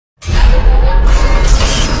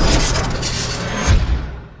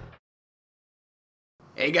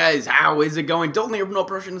Hey guys, how is it going? Don't leave no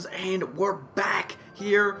impressions, and we're back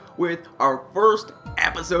here with our first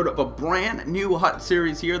episode of a brand new hot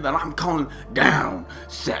series here that I'm calling Down,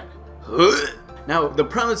 Set, Hood. Now, the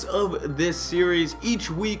premise of this series,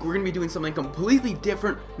 each week we're going to be doing something completely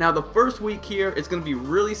different. Now, the first week here, it's going to be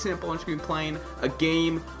really simple. I'm just going to be playing a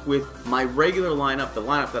game with my regular lineup, the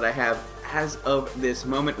lineup that I have as of this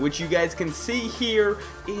moment, which you guys can see here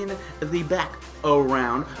in the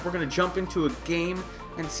background. We're going to jump into a game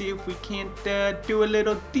and see if we can't do a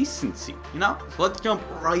little decency, you know? So let's jump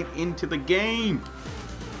right into the game.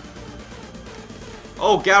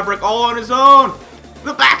 Oh, Gabrick all on his own.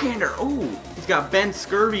 The backhander. Oh, he's got Ben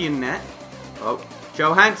Scurvy in net. Oh,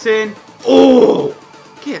 Johansson. Oh,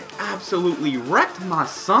 get absolutely wrecked, my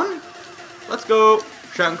son. Let's go.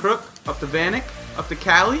 Shattenkrook up to Vanek, up to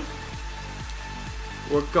Cali.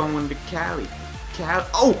 We're going to Cali.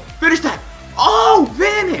 Oh, finish that. Oh,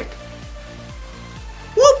 Vanek.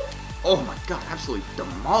 Whoop. Oh my God, absolutely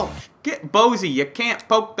demolished. Get Bozy. You can't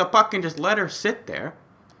poke the puck and just let her sit there.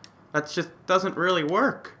 That just doesn't really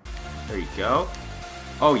work. There you go.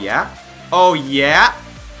 Oh yeah. Oh yeah.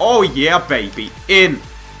 Oh yeah, baby. In.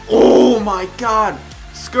 Oh my God.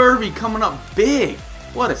 Scurvy coming up big.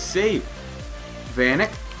 What a save.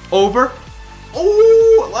 Vanek. Over.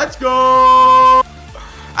 Oh, let's go.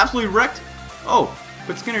 Absolutely wrecked. Oh,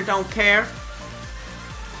 but Skinner don't care.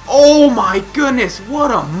 Oh my goodness, what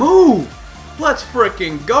a move. Let's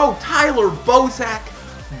frickin' go. Tyler Bozak.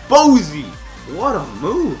 Bozy. What a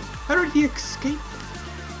move. How did he escape?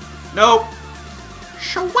 Nope.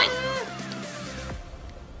 Shwing.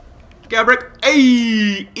 Gabrick.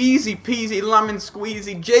 Hey, easy peasy lemon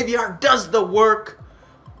squeezy. JVR does the work.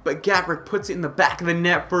 But Gabrick puts it in the back of the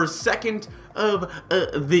net for a second of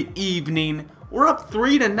the evening. We're up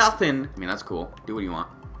 3-0. I mean, that's cool. Do what you want.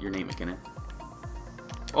 Your name, McKinnon.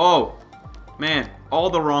 Oh, man. All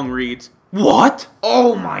the wrong reads. What?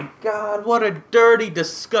 Oh, my God. What a dirty,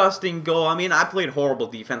 disgusting goal. I mean, I played horrible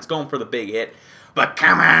defense going for the big hit. But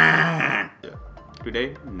come on.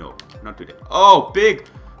 Today? No, not today. Oh, big.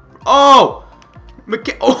 Oh.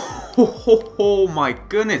 Oh, my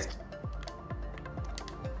goodness.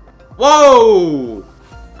 Whoa.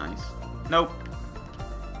 Nice. Nope.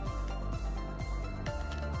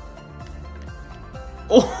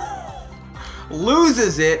 Oh,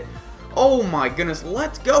 loses it. Oh my goodness,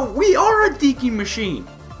 let's go. We are a deking machine.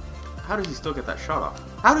 How does he still get that shot off?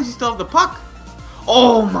 How does he still have the puck?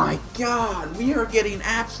 Oh my God, we are getting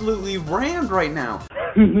absolutely rammed right now.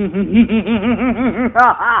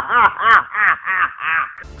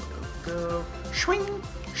 Go. Swing,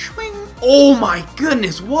 swing. Oh my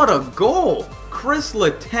goodness, what a goal. Chris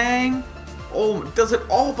Letang. Oh, does it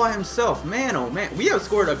all by himself. Man, oh man. We have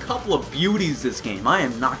scored a couple of beauties this game. I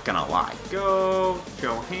am not going to lie. Go.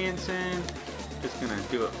 Johansson. Just going to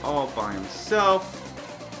do it all by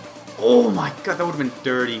himself. Oh my God. That would have been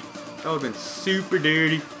dirty. That would have been super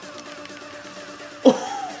dirty.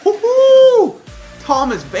 Oh,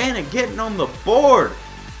 Thomas Vanek getting on the board.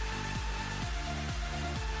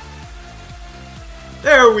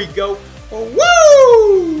 There we go.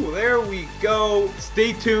 Woo! There we go.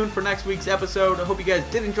 Stay tuned for next week's episode. I hope you guys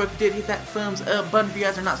did enjoy. If you did, hit that thumbs up button. If you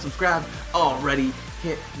guys are not subscribed already,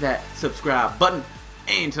 hit that subscribe button.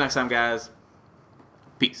 And until next time, guys,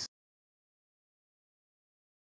 peace.